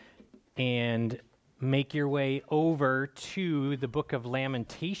and make your way over to the book of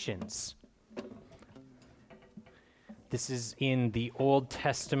Lamentations. This is in the Old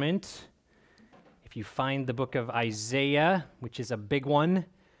Testament. If you find the book of Isaiah, which is a big one,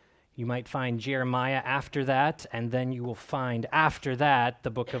 you might find Jeremiah after that, and then you will find after that the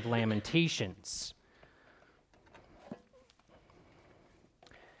book of Lamentations.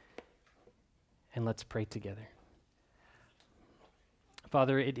 And let's pray together.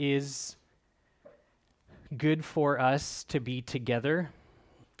 Father, it is good for us to be together.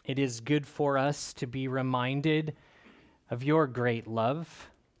 It is good for us to be reminded of your great love.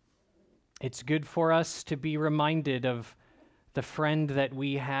 It's good for us to be reminded of the friend that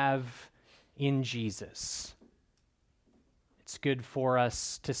we have in Jesus. It's good for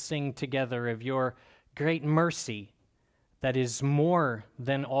us to sing together of your great mercy that is more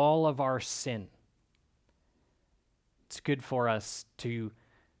than all of our sin. It's good for us to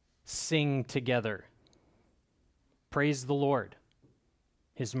sing together. Praise the Lord.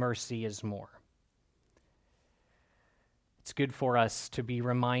 His mercy is more. It's good for us to be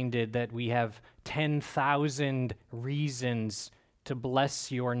reminded that we have 10,000 reasons to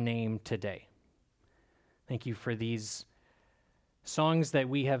bless your name today. Thank you for these songs that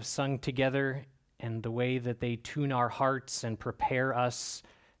we have sung together and the way that they tune our hearts and prepare us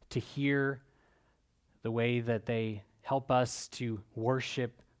to hear, the way that they help us to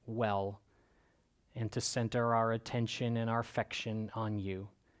worship well and to center our attention and our affection on you.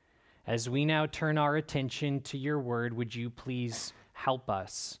 As we now turn our attention to your word, would you please help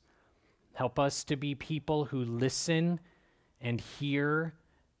us? Help us to be people who listen and hear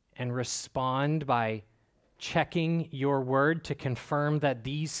and respond by checking your word to confirm that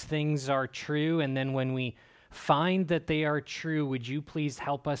these things are true. And then when we find that they are true, would you please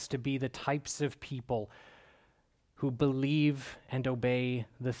help us to be the types of people who believe and obey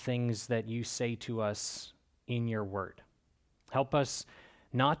the things that you say to us in your word. Help us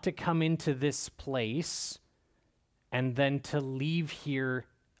not to come into this place and then to leave here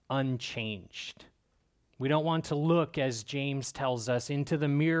unchanged. We don't want to look, as James tells us, into the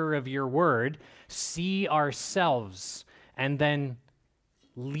mirror of your word, see ourselves, and then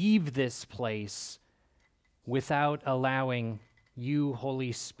leave this place without allowing you,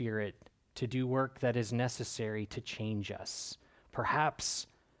 Holy Spirit, to do work that is necessary to change us, perhaps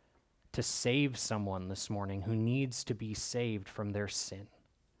to save someone this morning who needs to be saved from their sin.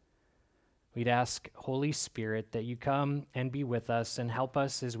 We'd ask, Holy Spirit, that you come and be with us and help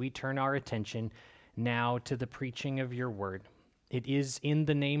us as we turn our attention now to the preaching of your word. It is in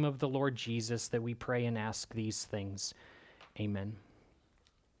the name of the Lord Jesus that we pray and ask these things. Amen.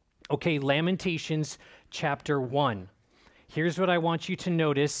 Okay, Lamentations chapter 1. Here's what I want you to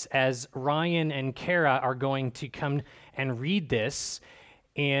notice as Ryan and Kara are going to come and read this,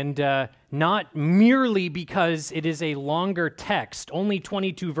 and not merely because it is a longer text, only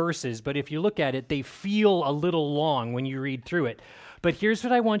 22 verses, but if you look at it, they feel a little long when you read through it. But here's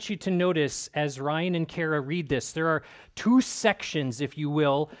what I want you to notice as Ryan and Kara read this. There are two sections, if you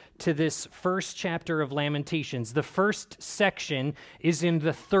will, to this first chapter of Lamentations. The first section is in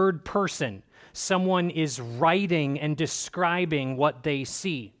the third person. Someone is writing and describing what they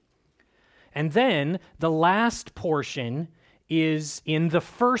see. And then the last portion is in the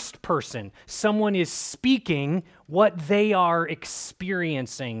first person. Someone is speaking what they are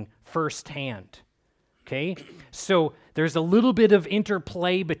experiencing firsthand. Okay? So there's a little bit of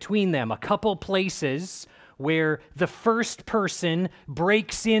interplay between them, a couple places where the first person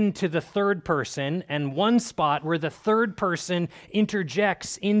breaks into the third person, and one spot where the third person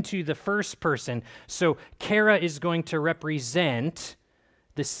interjects into the first person. So Kara is going to represent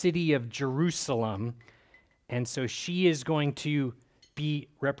the city of Jerusalem, and so she is going to be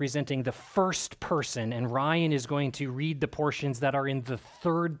representing the first person, and Ryan is going to read the portions that are in the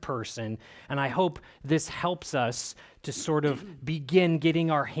third person. And I hope this helps us to sort of begin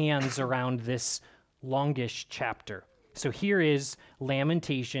getting our hands around this longish chapter. So here is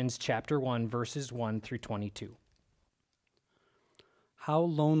Lamentations chapter 1, verses 1 through 22. How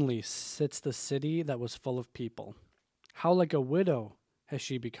lonely sits the city that was full of people. How like a widow has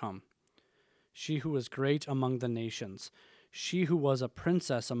she become. She who was great among the nations, she who was a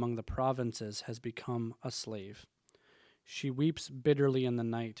princess among the provinces has become a slave. She weeps bitterly in the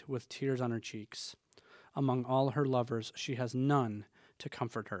night with tears on her cheeks. Among all her lovers, she has none to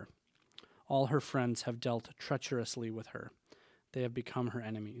comfort her. All her friends have dealt treacherously with her. They have become her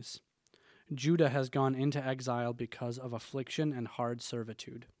enemies. Judah has gone into exile because of affliction and hard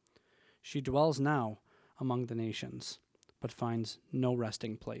servitude. She dwells now among the nations, but finds no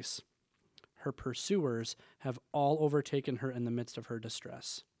resting place. Her pursuers have all overtaken her in the midst of her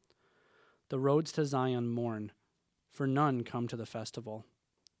distress. The roads to Zion mourn, for none come to the festival.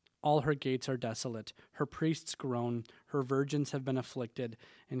 All her gates are desolate, her priests groan, her virgins have been afflicted,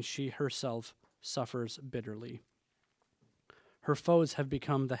 and she herself suffers bitterly. Her foes have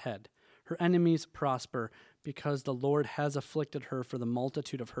become the head, her enemies prosper, because the Lord has afflicted her for the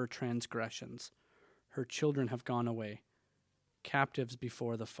multitude of her transgressions. Her children have gone away, captives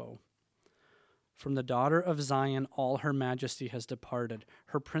before the foe. From the daughter of Zion all her majesty has departed.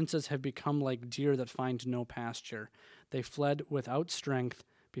 Her princes have become like deer that find no pasture. They fled without strength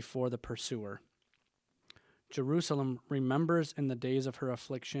before the pursuer. Jerusalem remembers in the days of her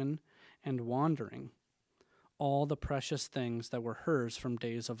affliction and wandering all the precious things that were hers from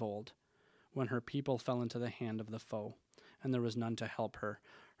days of old, when her people fell into the hand of the foe, and there was none to help her.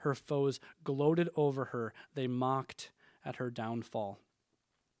 Her foes gloated over her. They mocked at her downfall.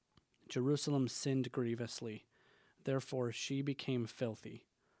 Jerusalem sinned grievously. Therefore she became filthy.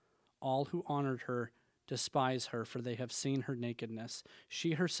 All who honored her despise her, for they have seen her nakedness.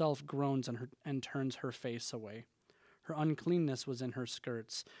 She herself groans and turns her face away. Her uncleanness was in her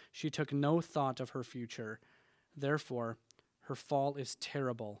skirts. She took no thought of her future. Therefore her fall is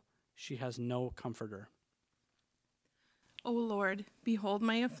terrible. She has no comforter. O Lord, behold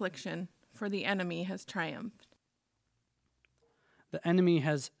my affliction, for the enemy has triumphed. The enemy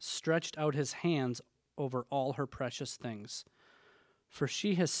has stretched out his hands over all her precious things. For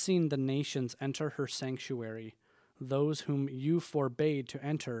she has seen the nations enter her sanctuary, those whom you forbade to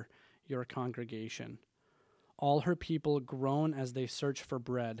enter your congregation. All her people groan as they search for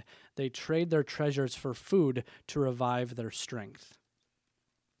bread. They trade their treasures for food to revive their strength.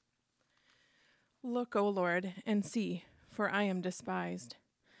 Look, O Lord, and see, for I am despised.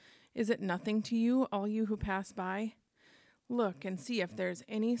 Is it nothing to you, all you who pass by? Look and see if there's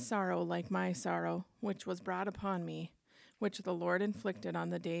any sorrow like my sorrow, which was brought upon me, which the Lord inflicted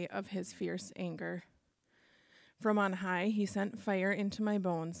on the day of his fierce anger. From on high he sent fire into my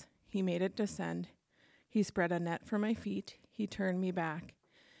bones. He made it descend. He spread a net for my feet. He turned me back.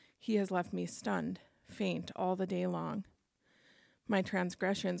 He has left me stunned, faint all the day long. My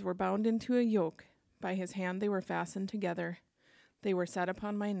transgressions were bound into a yoke. By his hand they were fastened together. They were set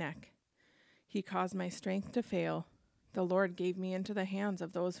upon my neck. He caused my strength to fail. The Lord gave me into the hands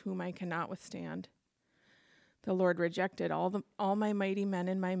of those whom I cannot withstand. The Lord rejected all my mighty men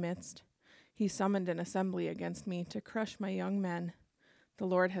in my midst. He summoned an assembly against me to crush my young men. The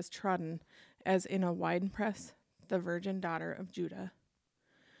Lord has trodden, as in a winepress, the virgin daughter of Judah.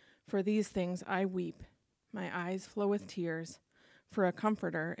 For these things I weep. My eyes flow with tears, for a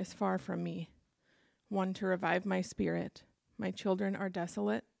comforter is far from me, one to revive my spirit. My children are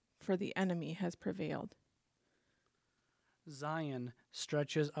desolate, for the enemy has prevailed. Zion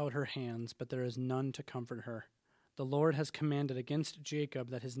stretches out her hands, but there is none to comfort her. The Lord has commanded against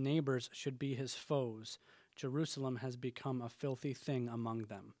Jacob that his neighbors should be his foes. Jerusalem has become a filthy thing among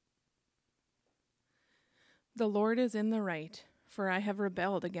them. The Lord is in the right, for I have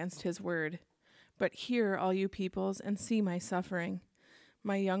rebelled against his word. But hear, all you peoples, and see my suffering.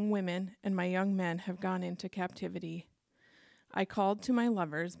 My young women and my young men have gone into captivity. I called to my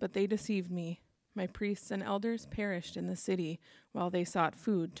lovers, but they deceived me. My priests and elders perished in the city while they sought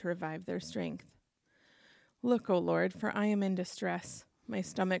food to revive their strength. Look, O Lord, for I am in distress. My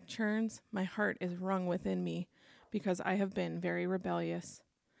stomach churns, my heart is wrung within me, because I have been very rebellious.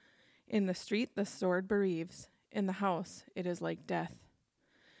 In the street the sword bereaves, in the house it is like death.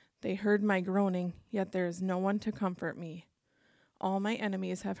 They heard my groaning, yet there is no one to comfort me. All my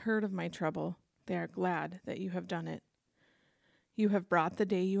enemies have heard of my trouble. They are glad that you have done it. You have brought the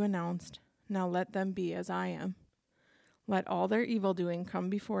day you announced. Now let them be as I am. Let all their evildoing come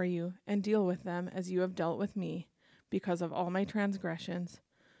before you, and deal with them as you have dealt with me, because of all my transgressions.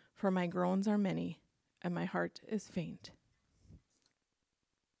 For my groans are many, and my heart is faint.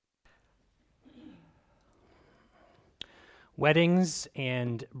 Weddings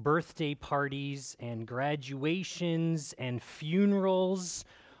and birthday parties and graduations and funerals,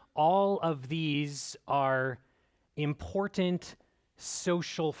 all of these are important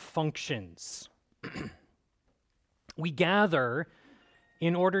social functions. We gather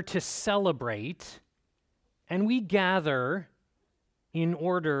in order to celebrate, and we gather in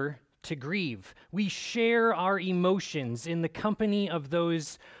order to grieve. We share our emotions in the company of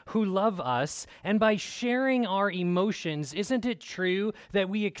those who love us, and by sharing our emotions, isn't it true that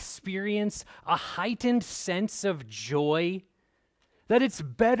we experience a heightened sense of joy? That it's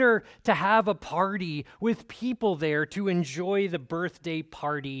better to have a party with people there to enjoy the birthday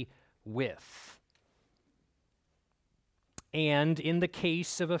party with. And in the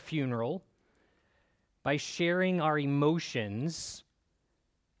case of a funeral, by sharing our emotions,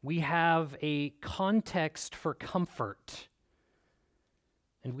 we have a context for comfort,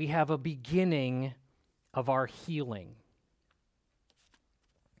 and we have a beginning of our healing.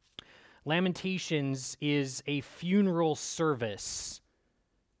 Lamentations is a funeral service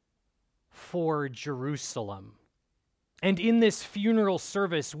for Jerusalem. And in this funeral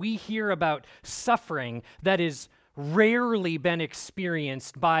service, we hear about suffering that has rarely been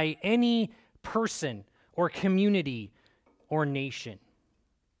experienced by any person or community or nation.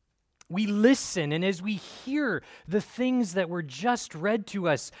 We listen, and as we hear the things that were just read to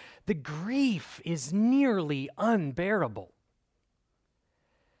us, the grief is nearly unbearable.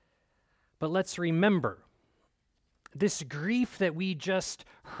 But let's remember, this grief that we just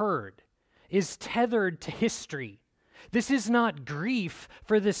heard is tethered to history. This is not grief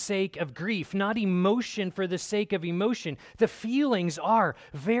for the sake of grief, not emotion for the sake of emotion. The feelings are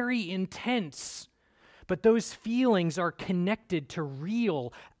very intense, but those feelings are connected to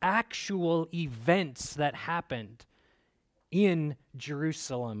real, actual events that happened in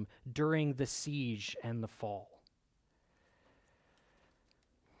Jerusalem during the siege and the fall.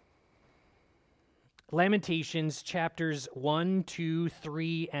 Lamentations chapters 1, 2,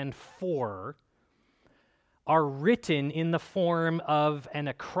 3, and 4 are written in the form of an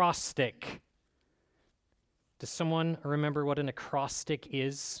acrostic. Does someone remember what an acrostic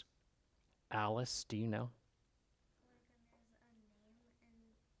is? Alice, do you know?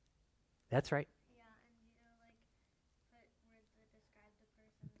 That's right.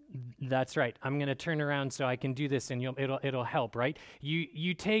 That's right. I'm going to turn around so I can do this, and it'll help, right?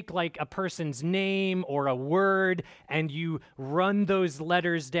 You take like a person's name or a word, and you run those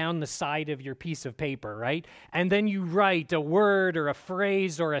letters down the side of your piece of paper, right? And then you write a word or a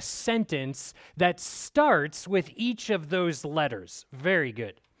phrase or a sentence that starts with each of those letters. Very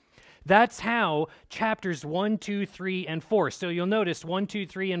good. That's how chapters 1, 2, 3, and 4. So you'll notice 1, 2,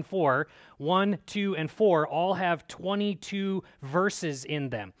 3, and 4, 1, 2, and 4 all have 22 verses in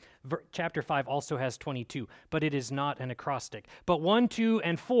them. Chapter 5 also has 22, but it is not an acrostic. But 1, 2,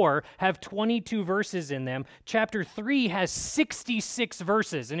 and 4 have 22 verses in them. Chapter 3 has 66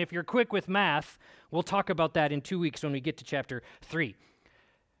 verses. And if you're quick with math, we'll talk about that in 2 weeks when we get to chapter 3.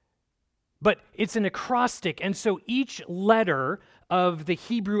 But it's an acrostic, and so each letter of the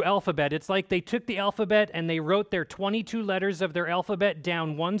Hebrew alphabet, it's like they took the alphabet and they wrote their 22 letters of their alphabet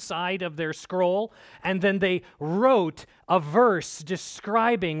down one side of their scroll, and then they wrote a verse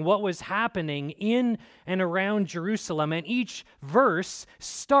describing what was happening in and around Jerusalem, and each verse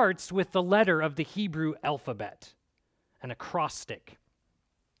starts with the letter of the Hebrew alphabet, an acrostic.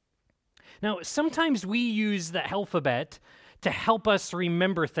 Now, sometimes we use the alphabet to help us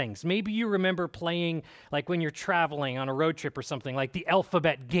remember things. Maybe you remember playing, like when you're traveling on a road trip or something, like the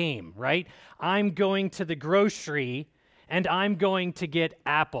alphabet game, right? I'm going to the grocery and I'm going to get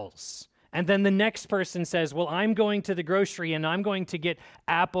apples. And then the next person says, well, I'm going to the grocery and I'm going to get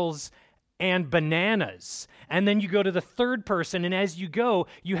apples and bananas. And then you go to the third person, and as you go,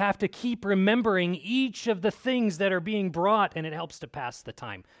 you have to keep remembering each of the things that are being brought, and it helps to pass the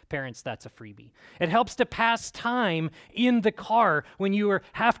time. Parents, that's a freebie. It helps to pass time in the car when you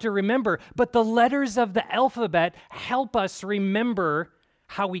have to remember, but the letters of the alphabet help us remember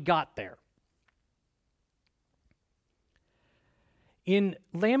how we got there. In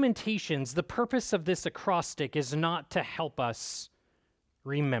Lamentations, the purpose of this acrostic is not to help us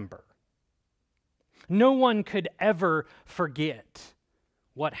remember. No one could ever forget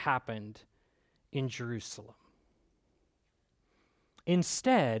what happened in Jerusalem.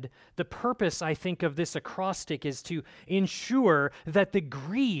 Instead, the purpose, I think, of this acrostic is to ensure that the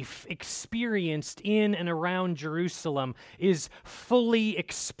grief experienced in and around Jerusalem is fully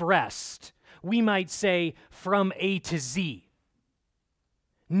expressed. We might say from A to Z.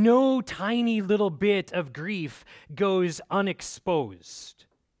 No tiny little bit of grief goes unexposed.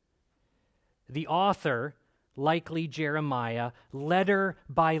 The author, likely Jeremiah, letter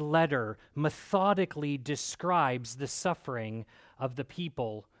by letter, methodically describes the suffering of the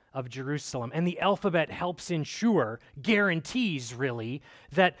people of Jerusalem. And the alphabet helps ensure, guarantees really,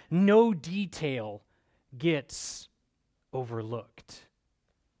 that no detail gets overlooked.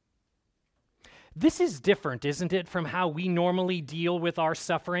 This is different, isn't it, from how we normally deal with our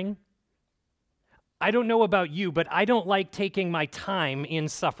suffering? I don't know about you, but I don't like taking my time in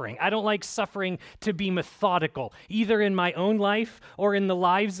suffering. I don't like suffering to be methodical, either in my own life or in the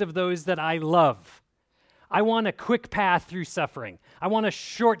lives of those that I love. I want a quick path through suffering. I want a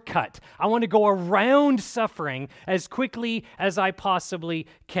shortcut. I want to go around suffering as quickly as I possibly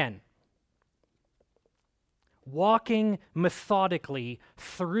can. Walking methodically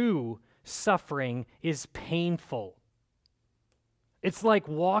through suffering is painful It's like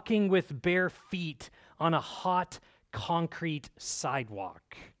walking with bare feet on a hot concrete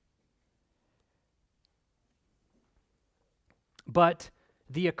sidewalk. But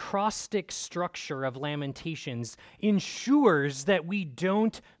the acrostic structure of Lamentations ensures that we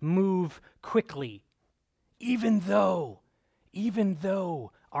don't move quickly, even though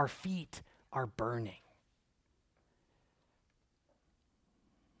our feet are burning.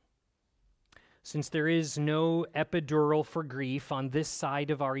 Since there is no epidural for grief on this side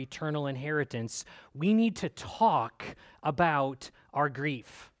of our eternal inheritance, we need to talk about our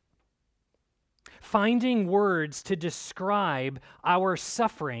grief. Finding words to describe our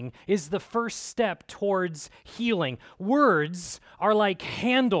suffering is the first step towards healing. Words are like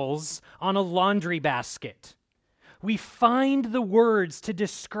handles on a laundry basket. We find the words to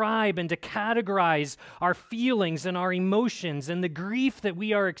describe and to categorize our feelings and our emotions and the grief that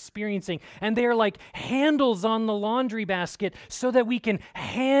we are experiencing. And they're like handles on the laundry basket so that we can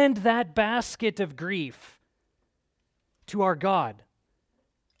hand that basket of grief to our God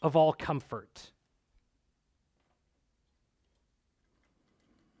of all comfort.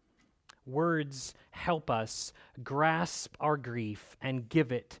 Words help us grasp our grief and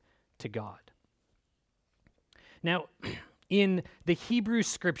give it to God. Now, in the Hebrew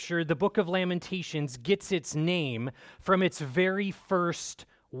scripture, the book of Lamentations gets its name from its very first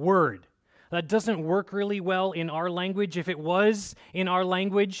word. That doesn't work really well in our language. If it was in our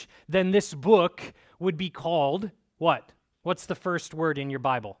language, then this book would be called what? What's the first word in your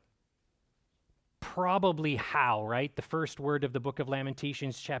Bible? Probably how, right? The first word of the book of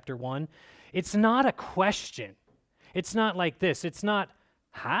Lamentations, chapter 1. It's not a question. It's not like this. It's not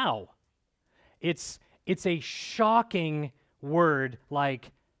how. It's a shocking word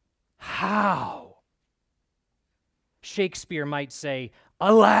like how. Shakespeare might say,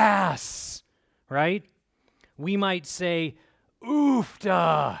 alas, right? We might say,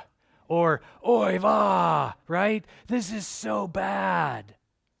 oofta, or oy vah, right? This is so bad.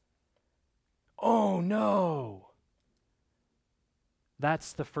 Oh no.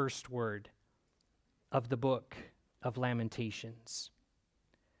 That's the first word of the book of Lamentations.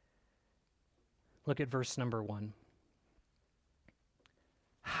 Look at verse number 1.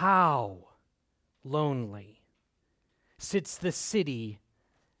 How lonely sits the city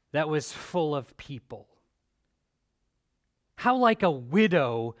that was full of people. How like a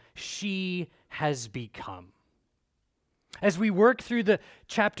widow she has become. As we work through the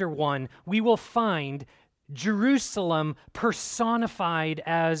chapter 1, we will find Jerusalem personified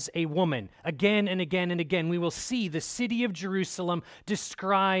as a woman. Again and again and again, we will see the city of Jerusalem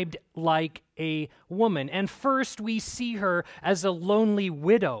described like a woman. And first, we see her as a lonely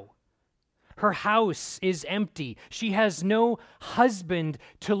widow. Her house is empty. She has no husband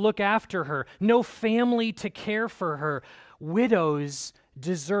to look after her, no family to care for her. Widows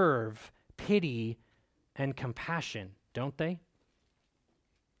deserve pity and compassion, don't they?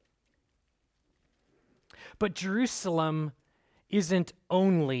 But Jerusalem isn't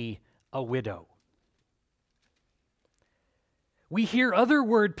only a widow. We hear other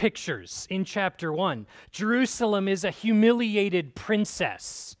word pictures in chapter 1. Jerusalem is a humiliated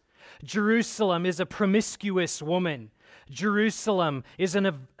princess. Jerusalem is a promiscuous woman. Jerusalem is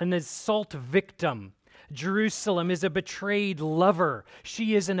an assault victim. Jerusalem is a betrayed lover.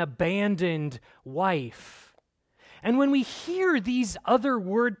 She is an abandoned wife. And when we hear these other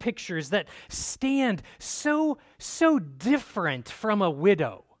word pictures that stand so different from a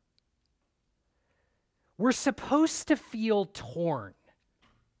widow, we're supposed to feel torn.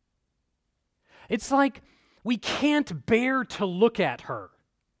 It's like we can't bear to look at her,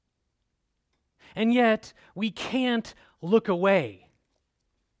 and yet we can't look away.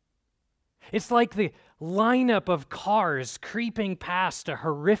 It's like the lineup of cars creeping past a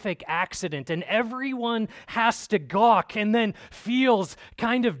horrific accident, and everyone has to gawk and then feels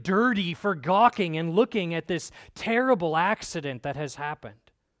kind of dirty for gawking and looking at this terrible accident that has happened.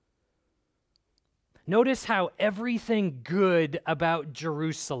 Notice how everything good about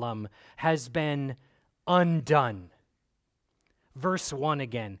Jerusalem has been undone. Verse 1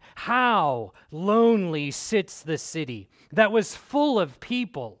 again. How lonely sits the city that was full of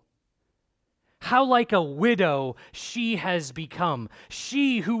people. How like a widow she has become.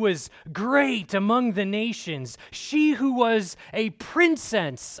 She who was great among the nations. She who was a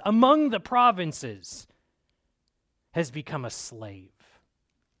princess among the provinces has become a slave.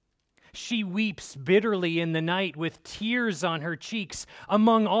 She weeps bitterly in the night with tears on her cheeks.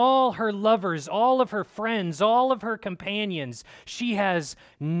 Among all her lovers, all of her friends, all of her companions, she has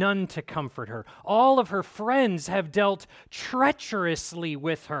none to comfort her. All of her friends have dealt treacherously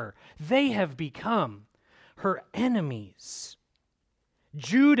with her. They have become her enemies.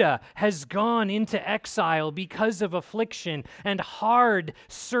 Judah has gone into exile because of affliction and hard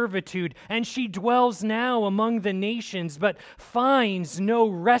servitude, and she dwells now among the nations, but finds no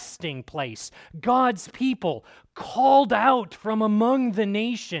resting place. God's people, called out from among the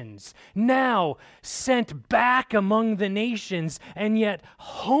nations, now sent back among the nations, and yet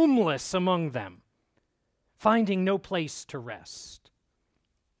homeless among them, finding no place to rest.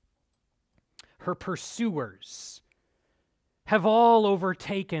 Her pursuers have all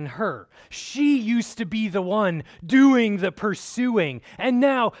overtaken her. She used to be the one doing the pursuing, and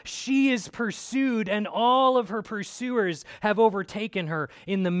now she is pursued, and all of her pursuers have overtaken her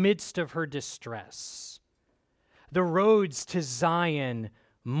in the midst of her distress. The roads to Zion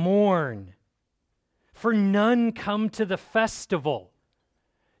mourn, for none come to the festival.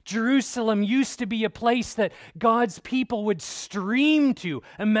 Jerusalem used to be a place that God's people would stream to.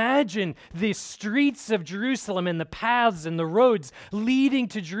 Imagine the streets of Jerusalem and the paths and the roads leading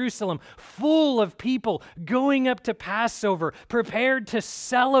to Jerusalem, full of people going up to Passover, prepared to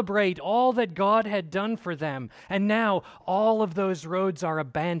celebrate all that God had done for them. And now all of those roads are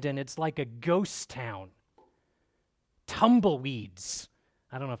abandoned. It's like a ghost town. Tumbleweeds.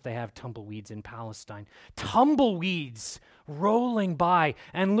 I don't know if they have tumbleweeds in Palestine. Tumbleweeds rolling by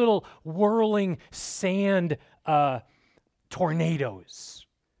and little whirling sand tornadoes.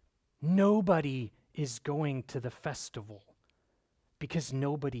 Nobody is going to the festival because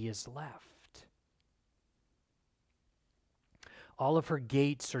nobody is left. All of her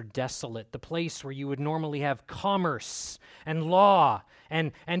gates are desolate, the place where you would normally have commerce and law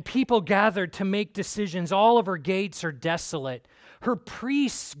and people gathered to make decisions. All of her gates are desolate. Her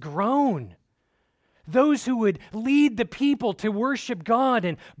priests groan. Those who would lead the people to worship God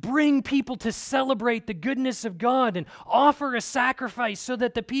and bring people to celebrate the goodness of God and offer a sacrifice so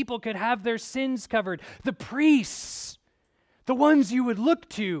that the people could have their sins covered. The priests, the ones you would look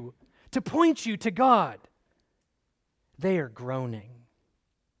to point you to God, they are groaning.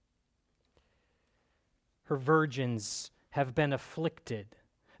 Her virgins have been afflicted,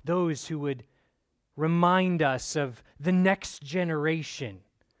 those who would remind us of the next generation,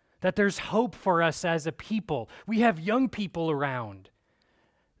 that there's hope for us as a people. We have young people around.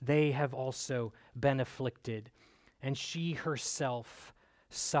 They have also been afflicted, and she herself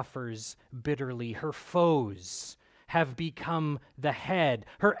suffers bitterly. Her foes have become the head.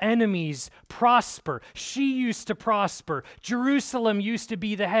 Her enemies prosper. She used to prosper. Jerusalem used to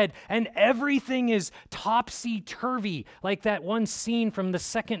be the head, and everything is topsy-turvy, like that one scene from the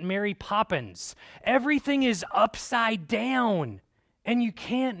second Mary Poppins. Everything is upside down, and you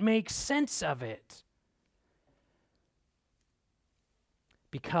can't make sense of it.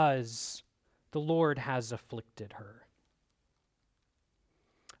 Because the Lord has afflicted her.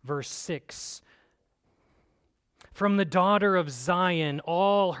 Verse 6, from the daughter of Zion,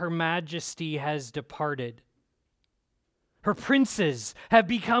 all her majesty has departed. Her princes have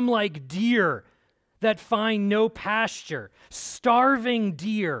become like deer that find no pasture, starving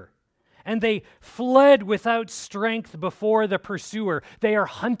deer, and they fled without strength before the pursuer. They are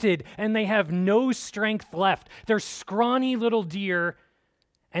hunted, and they have no strength left. They're scrawny little deer,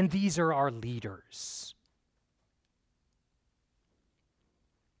 and these are our leaders.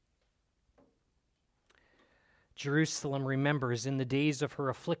 Jerusalem remembers in the days of her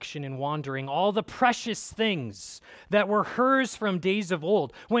affliction and wandering all the precious things that were hers from days of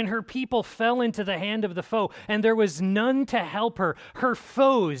old, when her people fell into the hand of the foe and there was none to help her. Her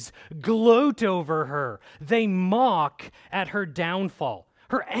foes gloat over her. They mock at her downfall.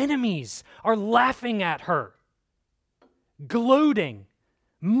 Her enemies are laughing at her, gloating,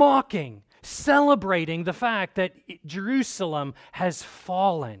 mocking, celebrating the fact that Jerusalem has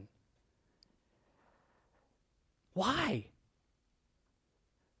fallen. Why?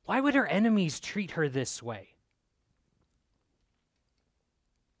 Why would her enemies treat her this way?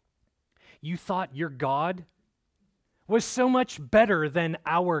 You thought your God was so much better than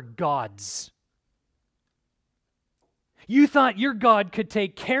our gods. You thought your God could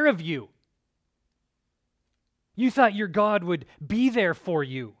take care of you. You thought your God would be there for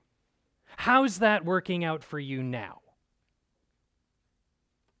you. How's that working out for you now?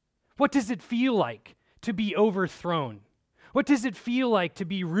 What does it feel like to be overthrown? What does it feel like to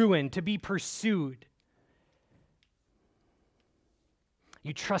be ruined, to be pursued?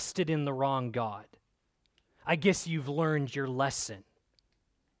 You trusted in the wrong God. I guess you've learned your lesson.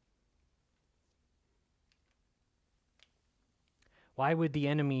 Why would the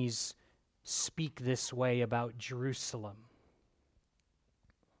enemies speak this way about Jerusalem?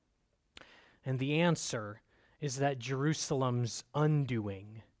 And the answer is that Jerusalem's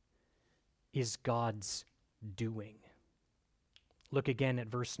undoing is God's doing. Look again at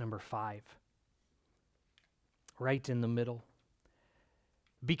verse number 5, right in the middle.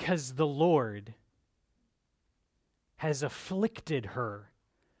 Because the Lord has afflicted her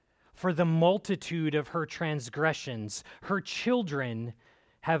for the multitude of her transgressions. Her children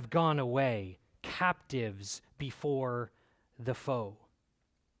have gone away, captives before the foe.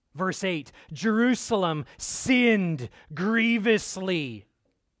 Verse 8, Jerusalem sinned grievously.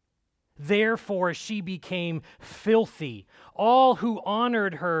 Therefore she became filthy. All who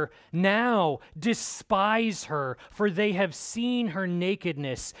honored her now despise her, for they have seen her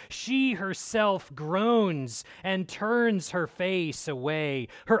nakedness. She herself groans and turns her face away.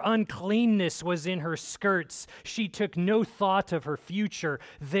 Her uncleanness was in her skirts. She took no thought of her future.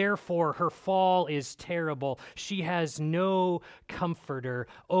 Therefore her fall is terrible. She has no comforter.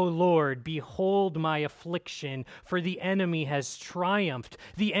 O Lord, behold my affliction, for the enemy has triumphed.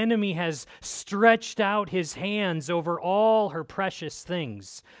 The enemy has stretched out his hands over all her precious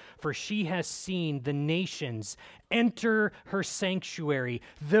things. For she has seen the nations enter her sanctuary,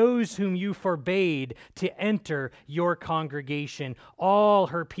 those whom you forbade to enter your congregation. All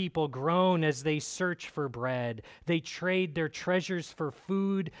her people groan as they search for bread. They trade their treasures for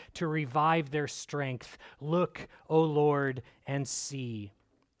food to revive their strength. Look, O Lord, and see,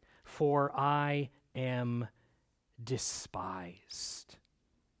 for I am despised.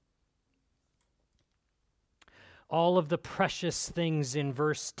 All of the precious things in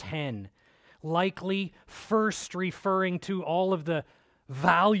verse 10, likely first referring to all of the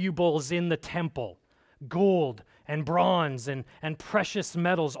valuables in the temple, gold and bronze and precious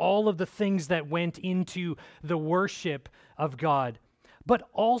metals, all of the things that went into the worship of God, but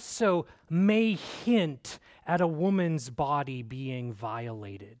also may hint at a woman's body being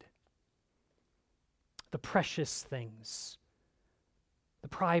violated. The precious things, the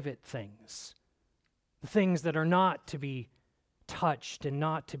private things, the things that are not to be touched and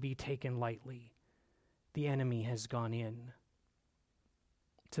not to be taken lightly. The enemy has gone in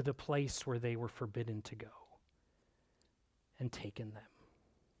to the place where they were forbidden to go and taken them.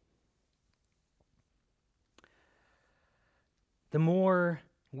 The more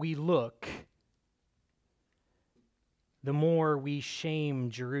we look, the more we shame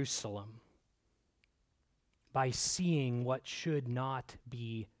Jerusalem by seeing what should not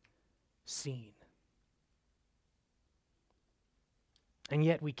be seen. And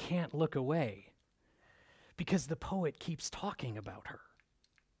yet we can't look away because the poet keeps talking about her.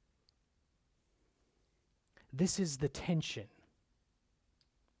 This is the tension.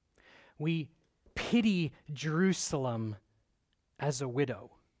 We pity Jerusalem as a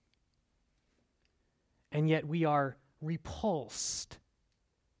widow, and yet we are repulsed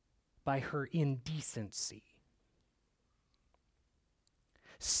by her indecency.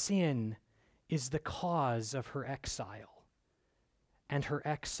 Sin is the cause of her exile, and her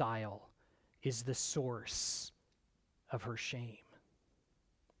exile is the source of her shame.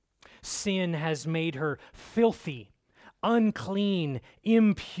 Sin has made her filthy, unclean,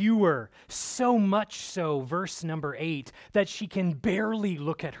 impure, so much so, verse number 8, that she can barely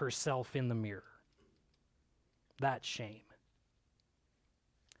look at herself in the mirror. That shame.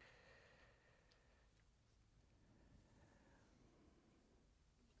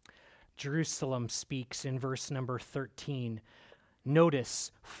 Jerusalem speaks in verse number 13.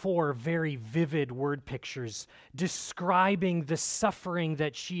 Notice 4 very vivid word pictures describing the suffering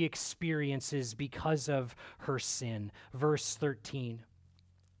that she experiences because of her sin. Verse 13.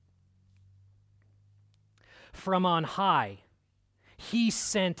 From on high, he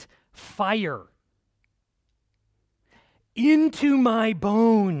sent fire into my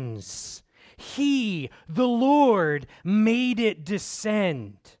bones. He, the Lord, made it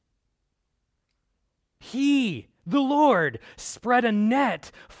descend. He, the Lord, spread a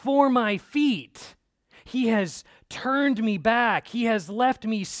net for my feet. He has turned me back. He has left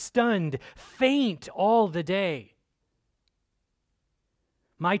me stunned, faint all the day.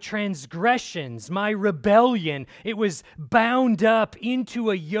 My transgressions, my rebellion, it was bound up into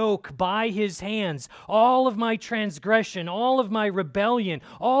a yoke by his hands. All of my transgression, all of my rebellion,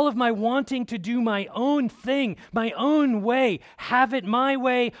 all of my wanting to do my own thing, my own way, have it my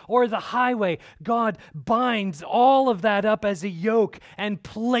way or the highway. God binds all of that up as a yoke and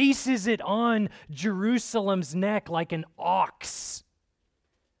places it on Jerusalem's neck like an ox.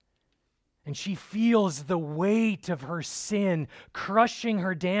 And she feels the weight of her sin crushing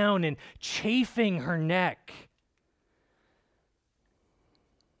her down and chafing her neck.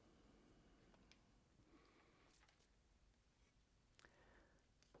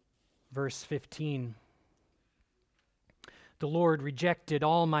 Verse 15. The Lord rejected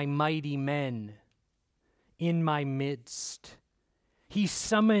all my mighty men in my midst. He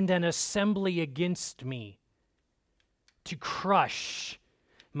summoned an assembly against me to crush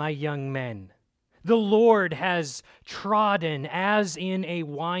my young men. The Lord has trodden, as in a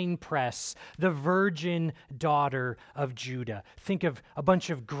winepress, the virgin daughter of Judah. Think of a bunch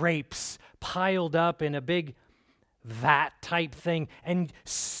of grapes piled up in a big vat type thing and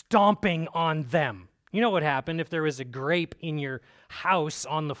stomping on them. You know what happened if there was a grape in your house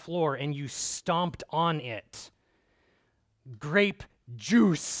on the floor and you stomped on it? Grape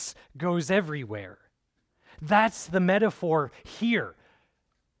juice goes everywhere. That's the metaphor here,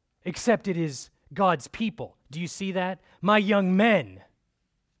 except it is God's people. Do you see that? My young men,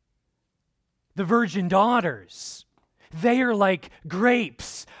 the virgin daughters, they are like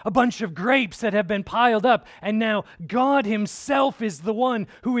grapes, a bunch of grapes that have been piled up, and now God himself is the one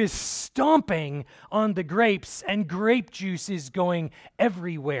who is stomping on the grapes, and grape juice is going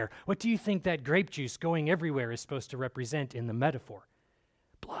everywhere. What do you think that grape juice going everywhere is supposed to represent in the metaphor?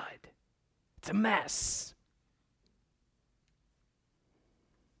 Blood. It's a mess.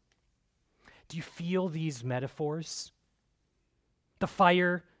 Do you feel these metaphors? The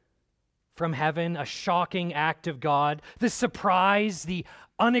fire from heaven, a shocking act of God. The surprise, the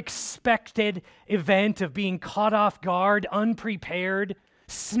unexpected event of being caught off guard, unprepared,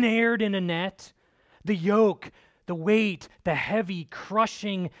 snared in a net. The yoke, the weight, the heavy,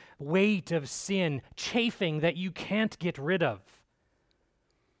 crushing weight of sin, chafing that you can't get rid of.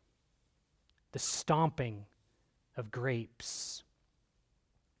 The stomping of grapes.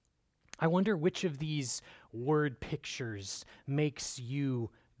 I wonder which of these word pictures makes you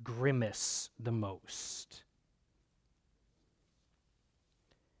grimace the most.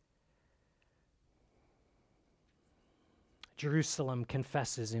 Jerusalem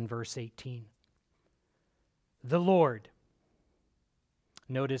confesses in verse 18. The Lord,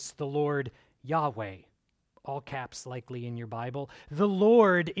 notice the Lord Yahweh, all caps likely in your Bible. The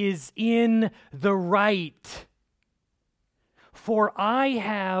Lord is in the right. For I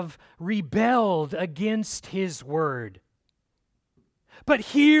have rebelled against his word. But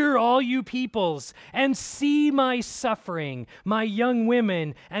hear, all you peoples, and see my suffering. My young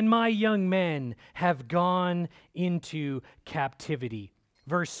women and my young men have gone into captivity.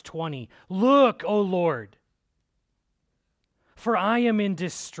 Verse 20, look, O Lord, for I am in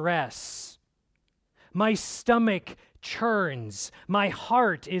distress. My stomach churns, my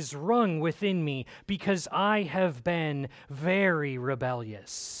heart is wrung within me, because I have been very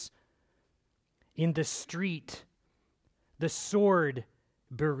rebellious. In the street, the sword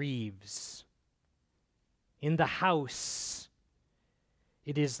bereaves. In the house,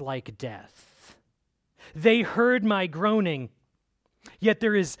 it is like death. They heard my groaning, yet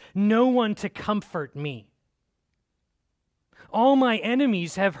there is no one to comfort me. All my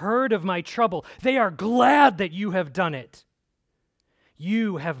enemies have heard of my trouble. They are glad that you have done it.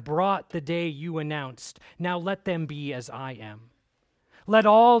 You have brought the day you announced. Now let them be as I am. Let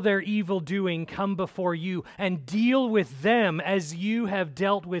all their evil doing come before you, and deal with them as you have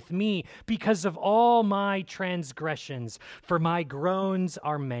dealt with me, because of all my transgressions. For my groans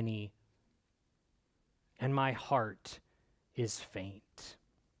are many, and my heart is faint.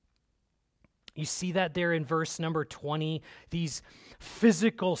 You see that there in verse number 20, these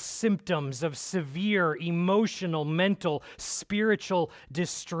physical symptoms of severe emotional, mental, spiritual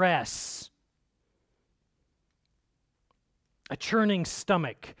distress. A churning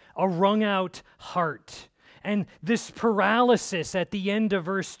stomach, a wrung out heart, and this paralysis at the end of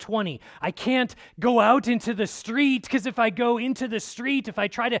verse 20. I can't go out into the street, because if I go into the street, if I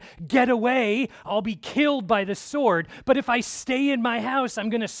try to get away, I'll be killed by the sword. But if I stay in my house, I'm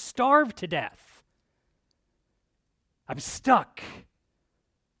going to starve to death. I'm stuck.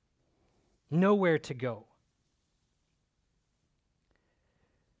 Nowhere to go.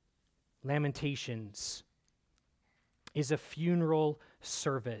 Lamentations is a funeral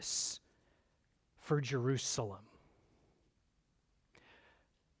service for Jerusalem.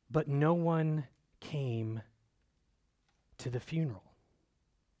 But no one came to the funeral.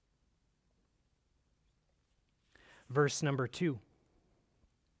 Verse number 2.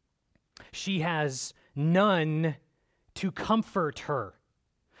 She has none to comfort her.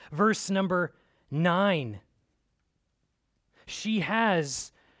 Verse number 9. She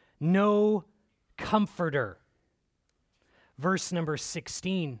has no comforter. Verse number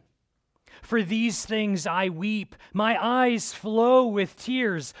 16. For these things I weep, my eyes flow with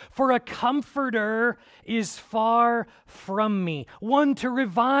tears, for a comforter is far from me, one to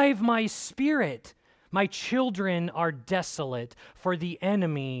revive my spirit. My children are desolate, for the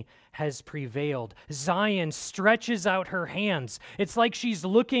enemy has prevailed. Zion stretches out her hands. It's like she's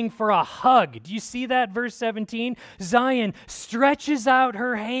looking for a hug. Do you see that, verse 17? Zion stretches out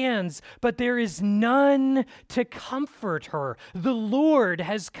her hands, but there is none to comfort her. The Lord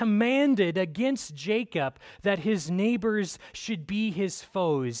has commanded against Jacob that his neighbors should be his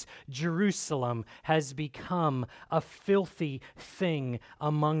foes. Jerusalem has become a filthy thing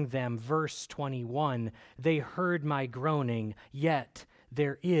among them. Verse 21, they heard my groaning, yet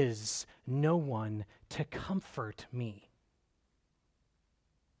there is no one to comfort me.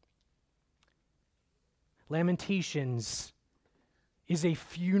 Lamentations is a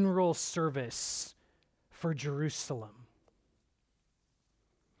funeral service for Jerusalem,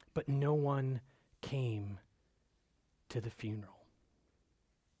 but no one came to the funeral.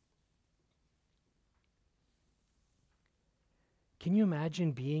 Can you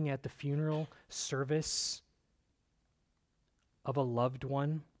imagine being at the funeral service of a loved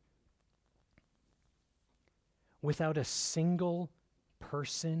one without a single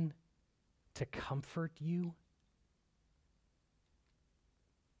person to comfort you?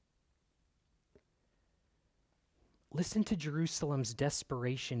 Listen to Jerusalem's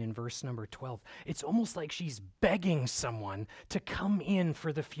desperation in verse number 12. It's almost like she's begging someone to come in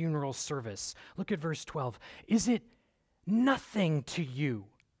for the funeral service. Look at verse 12. Is it nothing to you,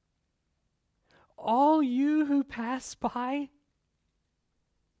 all you who pass by?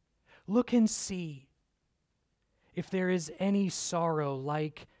 Look and see if there is any sorrow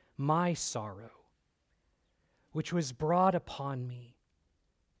like my sorrow, which was brought upon me,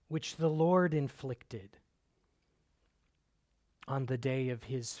 which the Lord inflicted on the day of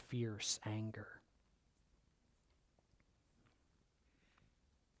his fierce anger.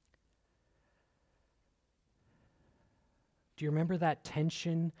 Do you remember that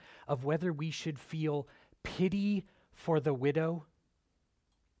tension of whether we should feel pity for the widow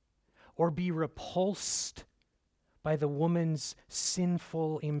or be repulsed by the woman's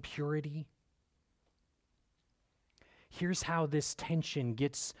sinful impurity? Here's how this tension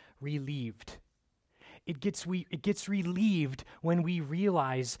gets relieved. It gets relieved when we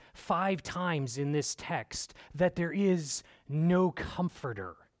realize 5 times in this text that there is no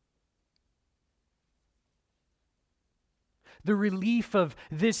comforter. The relief of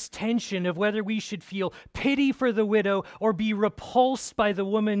this tension of whether we should feel pity for the widow or be repulsed by the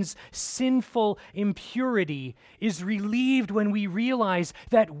woman's sinful impurity is relieved when we realize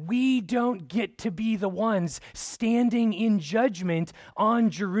that we don't get to be the ones standing in judgment on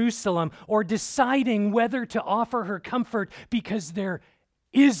Jerusalem or deciding whether to offer her comfort, because there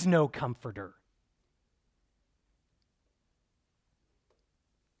is no comforter.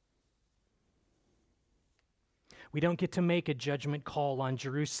 We don't get to make a judgment call on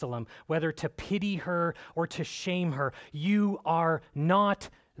Jerusalem, whether to pity her or to shame her. You are not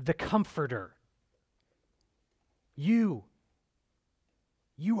the comforter. You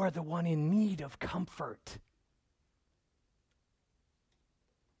are the one in need of comfort.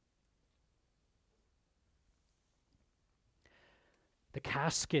 The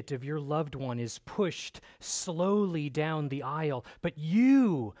casket of your loved one is pushed slowly down the aisle, but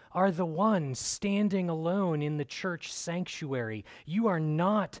you are the one standing alone in the church sanctuary. You are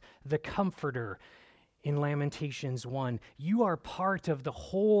not the comforter in Lamentations 1. You are part of the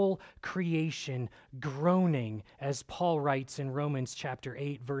whole creation groaning, as Paul writes in Romans chapter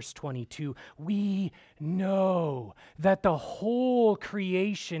 8, verse 22. We know that the whole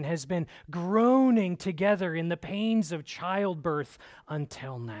creation has been groaning together in the pains of childbirth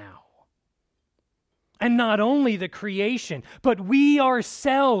until now. And not only the creation, but we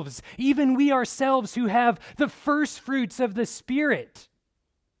ourselves, even we ourselves who have the first fruits of the Spirit,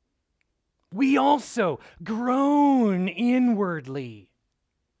 we also groan inwardly.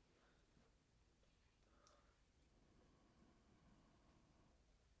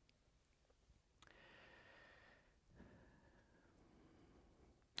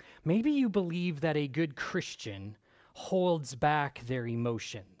 Maybe you believe that a good Christian holds back their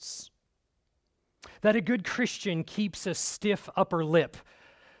emotions, that a good Christian keeps a stiff upper lip,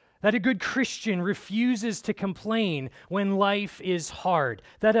 that a good Christian refuses to complain when life is hard,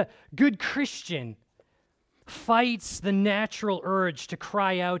 that a good Christian fights the natural urge to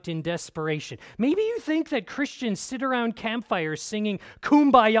cry out in desperation. Maybe you think that Christians sit around campfires singing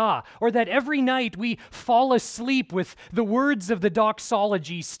Kumbaya, or that every night we fall asleep with the words of the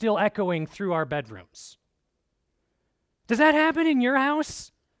doxology still echoing through our bedrooms. Does that happen in your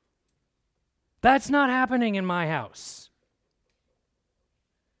house? That's not happening in my house.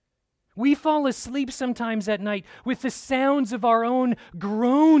 We fall asleep sometimes at night with the sounds of our own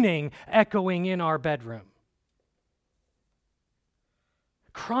groaning echoing in our bedroom.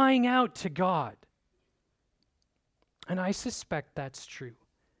 crying out to God. And I suspect that's true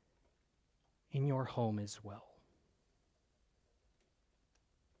in your home as well.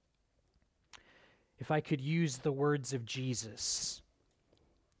 If I could use the words of Jesus,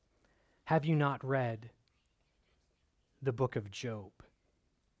 have you not read the book of Job?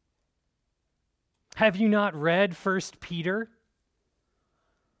 Have you not read 1 Peter?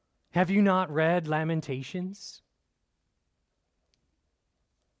 Have you not read Lamentations?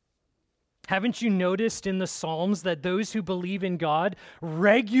 Haven't you noticed in the Psalms that those who believe in God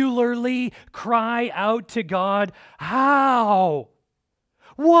regularly cry out to God, how?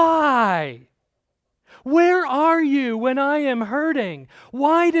 Why? Where are you when I am hurting?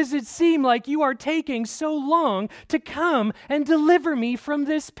 Why does it seem like you are taking so long to come and deliver me from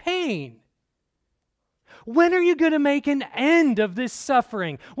this pain? When are you going to make an end of this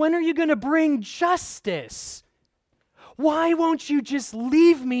suffering? When are you going to bring justice? Why won't you just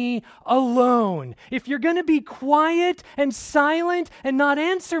leave me alone? If you're going to be quiet and silent and not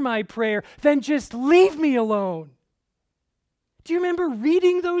answer my prayer, then just leave me alone. Do you remember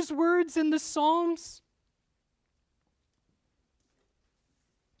reading those words in the Psalms?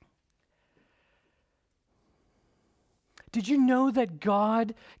 Did you know that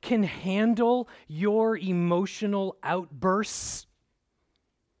God can handle your emotional outbursts?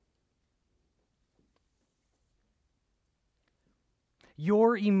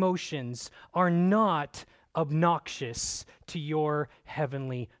 Your emotions are not obnoxious to your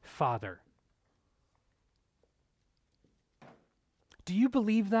heavenly Father. Do you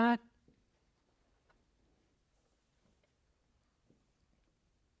believe that?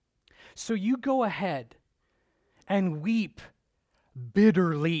 So you go ahead and weep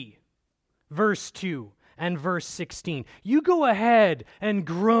bitterly. Verse 2 and verse 16. You go ahead and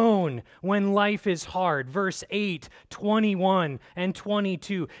groan when life is hard. Verse 8, 21, and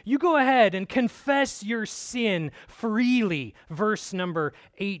 22. You go ahead and confess your sin freely. Verse number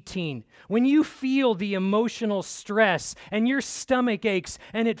 18. When you feel the emotional stress and your stomach aches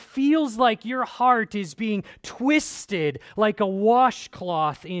and it feels like your heart is being twisted like a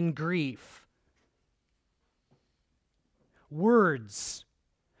washcloth in grief. Words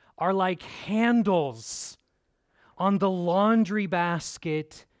are like handles on the laundry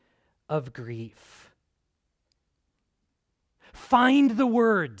basket of grief. Find the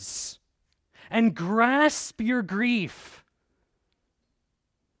words and grasp your grief.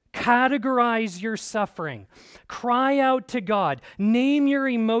 Categorize your suffering. Cry out to God. Name your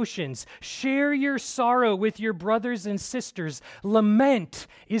emotions. Share your sorrow with your brothers and sisters. Lament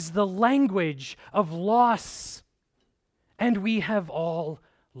is the language of loss. And we have all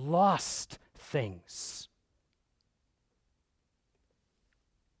lost things.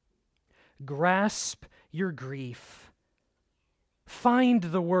 Grasp your grief. Find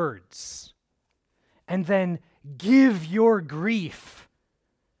the words. And then give your grief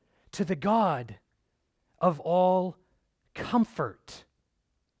to the God of all comfort.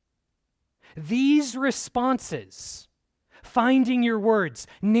 These responses, finding your words,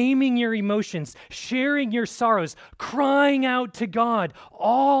 naming your emotions, sharing your sorrows, crying out to God,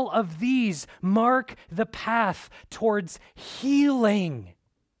 all of these mark the path towards healing.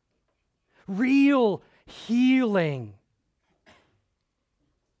 Real healing.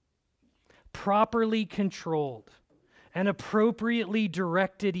 Properly controlled and appropriately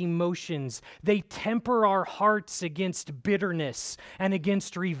directed emotions, they temper our hearts against bitterness and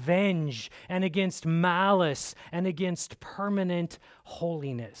against revenge and against malice and against permanent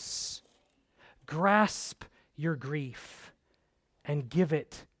holiness. Grasp your grief and give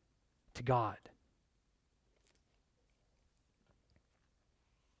it to God.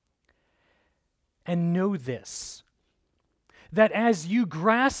 And know this, that as you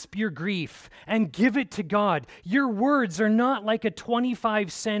grasp your grief and give it to God, your words are not like a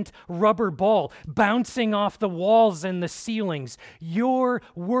 25-cent rubber ball bouncing off the walls and the ceilings. Your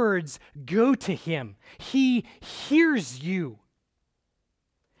words go to Him. He hears you.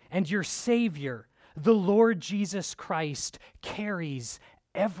 And your Savior, the Lord Jesus Christ, carries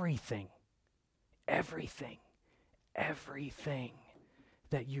everything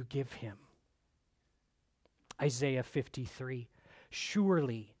that you give Him. Isaiah 53,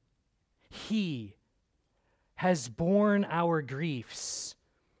 surely He has borne our griefs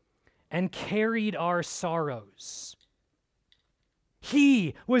and carried our sorrows.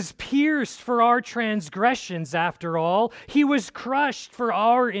 He was pierced for our transgressions, after all. He was crushed for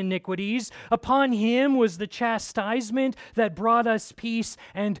our iniquities. Upon Him was the chastisement that brought us peace,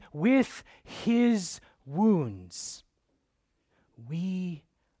 and with His wounds we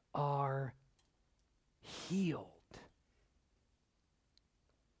are healed.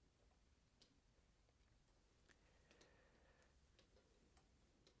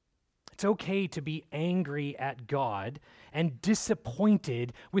 It's okay to be angry at God and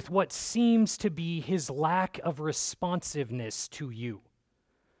disappointed with what seems to be his lack of responsiveness to you.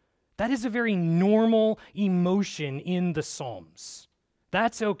 That is a very normal emotion in the Psalms.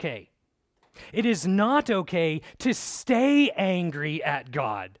 That's okay. It is not okay to stay angry at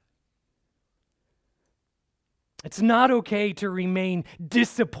God. It's not okay to remain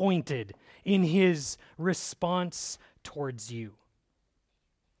disappointed in his response towards you.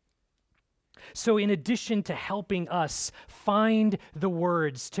 So, in addition to helping us find the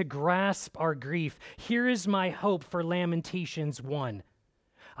words to grasp our grief, here is my hope for Lamentations 1.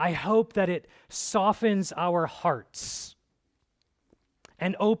 I hope that it softens our hearts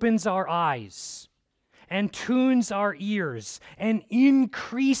and opens our eyes and tunes our ears and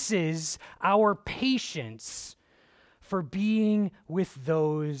increases our patience for being with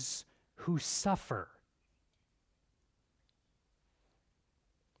those who suffer.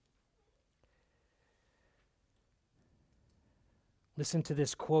 Listen to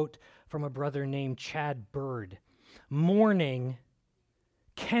this quote from a brother named Chad Bird. Mourning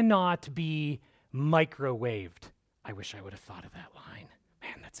cannot be microwaved. I wish I would have thought of that line.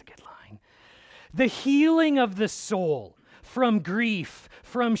 Man, that's a good line. The healing of the soul from grief,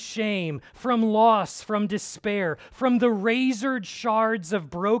 from shame, from loss, from despair, from the razored shards of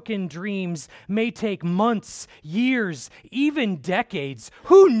broken dreams may take months, years, even decades.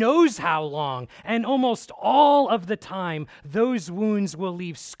 Who knows how long? And almost all of the time, those wounds will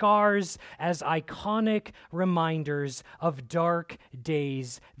leave scars as iconic reminders of dark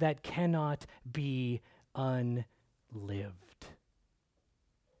days that cannot be unlived.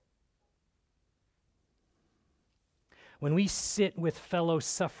 When we sit with fellow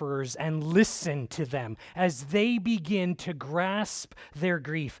sufferers and listen to them as they begin to grasp their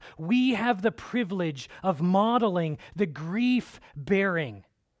grief, we have the privilege of modeling the grief-bearing,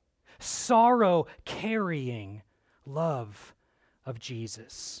 sorrow-carrying love of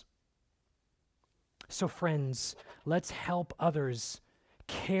Jesus. So, friends, let's help others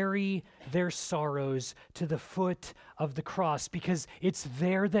carry their sorrows to the foot of the cross, because it's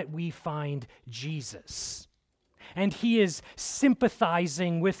there that we find Jesus. And he is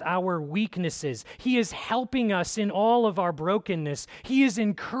sympathizing with our weaknesses. He is helping us in all of our brokenness. He is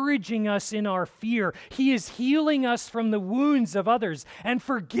encouraging us in our fear. He is healing us from the wounds of others and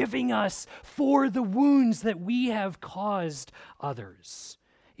forgiving us for the wounds that we have caused others.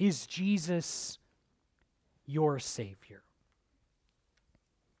 Is Jesus your Savior?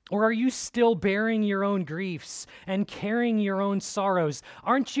 Or are you still bearing your own griefs and carrying your own sorrows?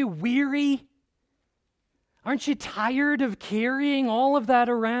 Aren't you weary? Aren't you tired of carrying all of that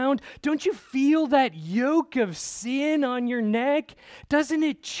around? Don't you feel that yoke of sin on your neck? Doesn't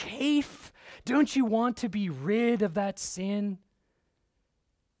it chafe? Don't you want to be rid of that sin?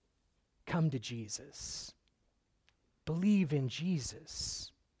 Come to Jesus. Believe in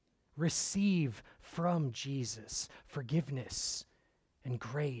Jesus. Receive from Jesus forgiveness and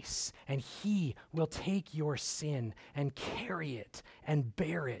grace, and he will take your sin and carry it and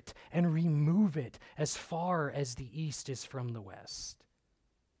bear it and remove it as far as the east is from the west.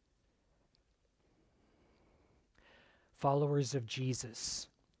 Followers of Jesus,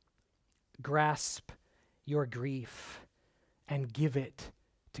 grasp your grief and give it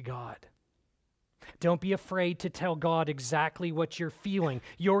to God. Don't be afraid to tell God exactly what you're feeling.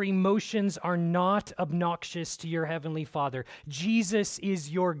 Your emotions are not obnoxious to your Heavenly Father. Jesus is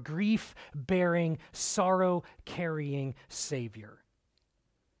your grief-bearing, sorrow-carrying Savior.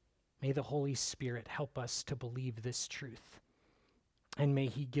 May the Holy Spirit help us to believe this truth, and may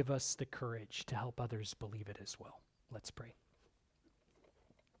he give us the courage to help others believe it as well. Let's pray.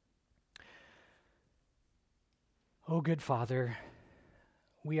 Oh, good Father,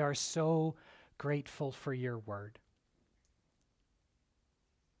 we are so grateful for your word.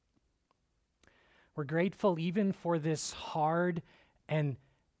 We're grateful even for this hard and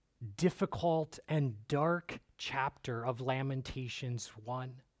difficult and dark chapter of Lamentations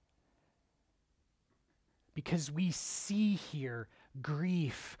 1. Because we see here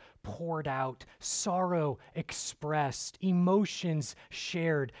grief poured out, sorrow expressed, emotions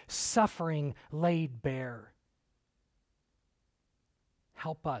shared, suffering laid bare.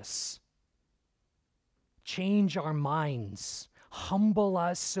 Help us. Change our minds. Humble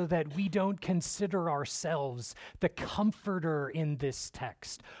us so that we don't consider ourselves the comforter in this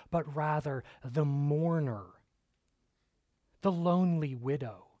text, but rather the mourner, the lonely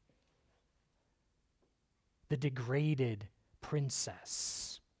widow, the degraded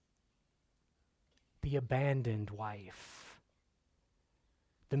princess, the abandoned wife,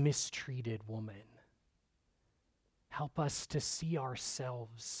 the mistreated woman. Help us to see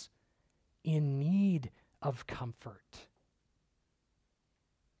ourselves in need of comfort.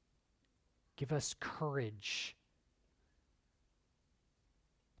 Give us courage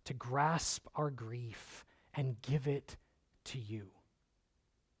to grasp our grief and give it to you.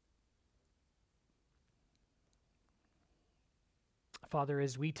 Father,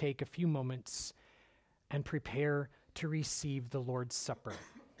 as we take a few moments and prepare to receive the Lord's Supper,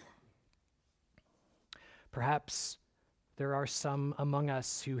 perhaps there are some among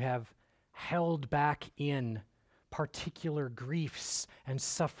us who have held back in particular griefs and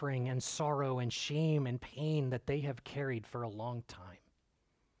suffering and sorrow and shame and pain that they have carried for a long time.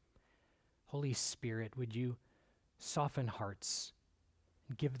 Holy Spirit, would you soften hearts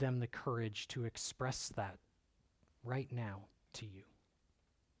and give them the courage to express that right now to you?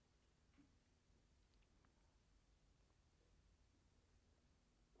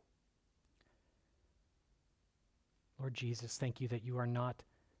 Lord Jesus, thank you that you are not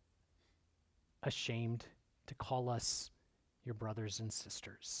ashamed to call us your brothers and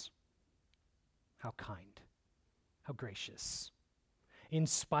sisters. How kind, how gracious. In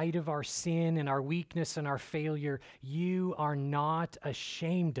spite of our sin and our weakness and our failure, you are not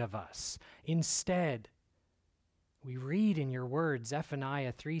ashamed of us. Instead, we read in your word,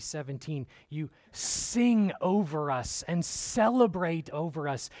 Zephaniah 3:17, you sing over us and celebrate over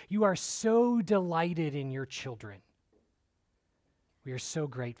us. You are so delighted in your children. We are so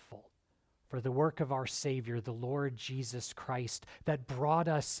grateful for the work of our Savior, the Lord Jesus Christ, that brought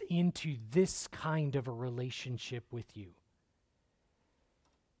us into this kind of a relationship with you.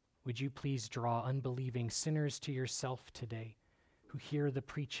 Would you please draw unbelieving sinners to yourself today who hear the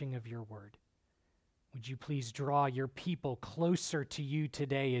preaching of your word? Would you please draw your people closer to you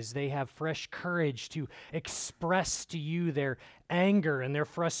today as they have fresh courage to express to you their anger and their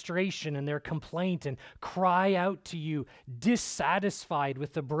frustration and their complaint and cry out to you, dissatisfied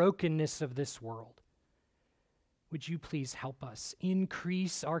with the brokenness of this world? Would you please help us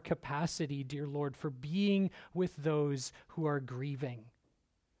increase our capacity, dear Lord, for being with those who are grieving?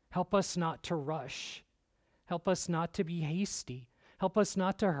 Help us not to rush. Help us not to be hasty. Help us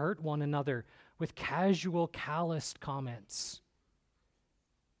not to hurt one another with casual, calloused comments.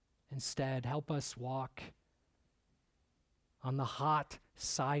 Instead, help us walk on the hot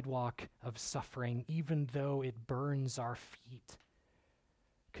sidewalk of suffering, even though it burns our feet,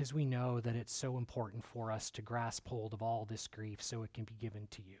 because we know that it's so important for us to grasp hold of all this grief so it can be given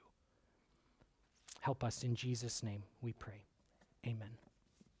to you. Help us in Jesus' name, we pray. Amen.